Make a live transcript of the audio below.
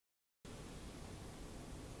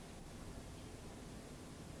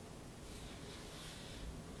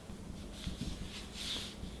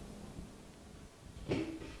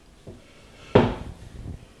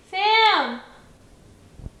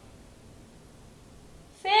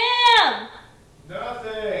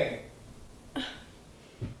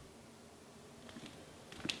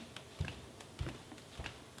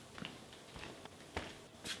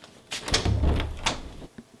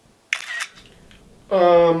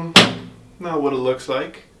Not what it looks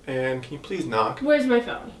like. And can you please knock? Where's my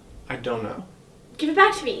phone? I don't know. Give it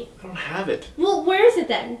back to me. I don't have it. Well, where is it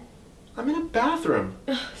then? I'm in a bathroom.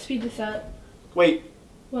 Ugh, speed this up. Wait.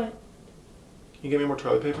 What? Can you get me more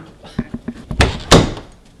toilet paper?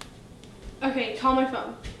 Okay, call my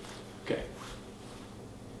phone. Okay.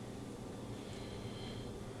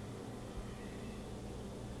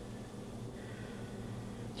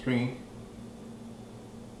 It's ringing.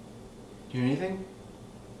 Do you hear anything?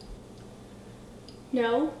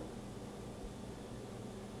 No.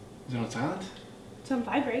 Is it on silent? It's on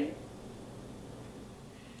vibrate.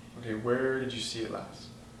 Okay, where did you see it last?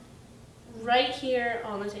 Right here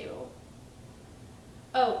on the table.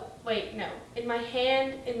 Oh, wait, no. In my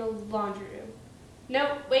hand in the laundry room.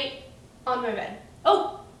 No, wait. On my bed.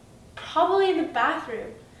 Oh, probably in the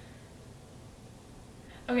bathroom.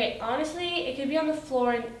 Okay, honestly, it could be on the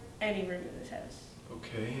floor in any room in this house.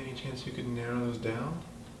 Okay, any chance you could narrow those down?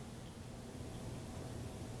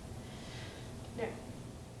 No.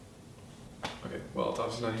 Okay, well, it's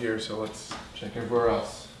obviously not here, so let's check everywhere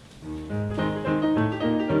else.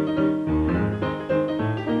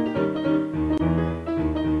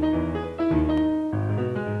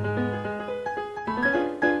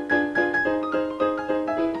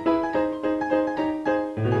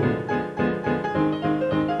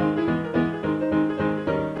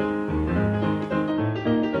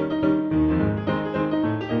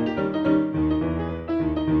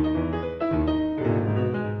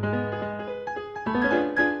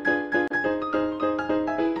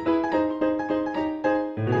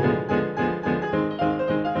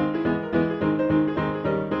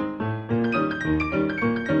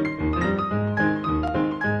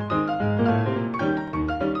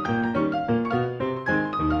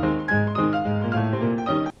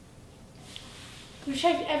 We've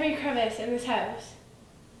checked every crevice in this house.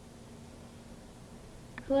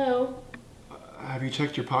 Hello? Have you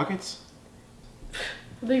checked your pockets?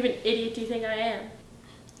 What big of an idiot do you think I am?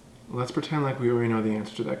 Let's pretend like we already know the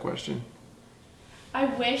answer to that question. I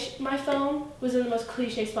wish my phone was in the most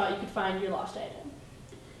cliche spot you could find your lost item.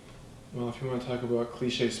 Well, if you want to talk about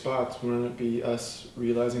cliche spots, wouldn't it be us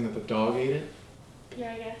realizing that the dog ate it?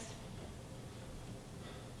 Yeah, I guess.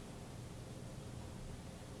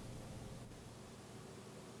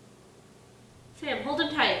 Sam, hold him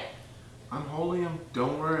tight. I'm holding him,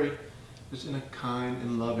 don't worry. Just in a kind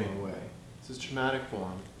and loving way. This is traumatic for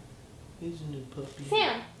him. Isn't it, puppy?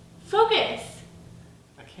 Sam, focus.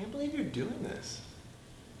 I can't believe you're doing this.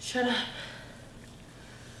 Shut up.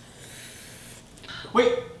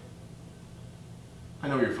 Wait! I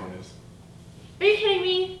know where your phone is. Are you kidding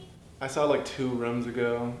me? I saw it like 2 rooms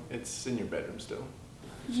ago. It's in your bedroom still.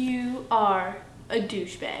 You are a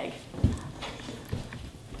douchebag.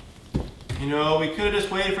 You know, we could have just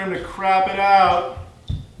waited for him to crap it out.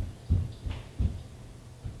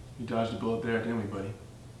 We dodged a bullet there, didn't we,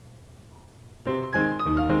 buddy?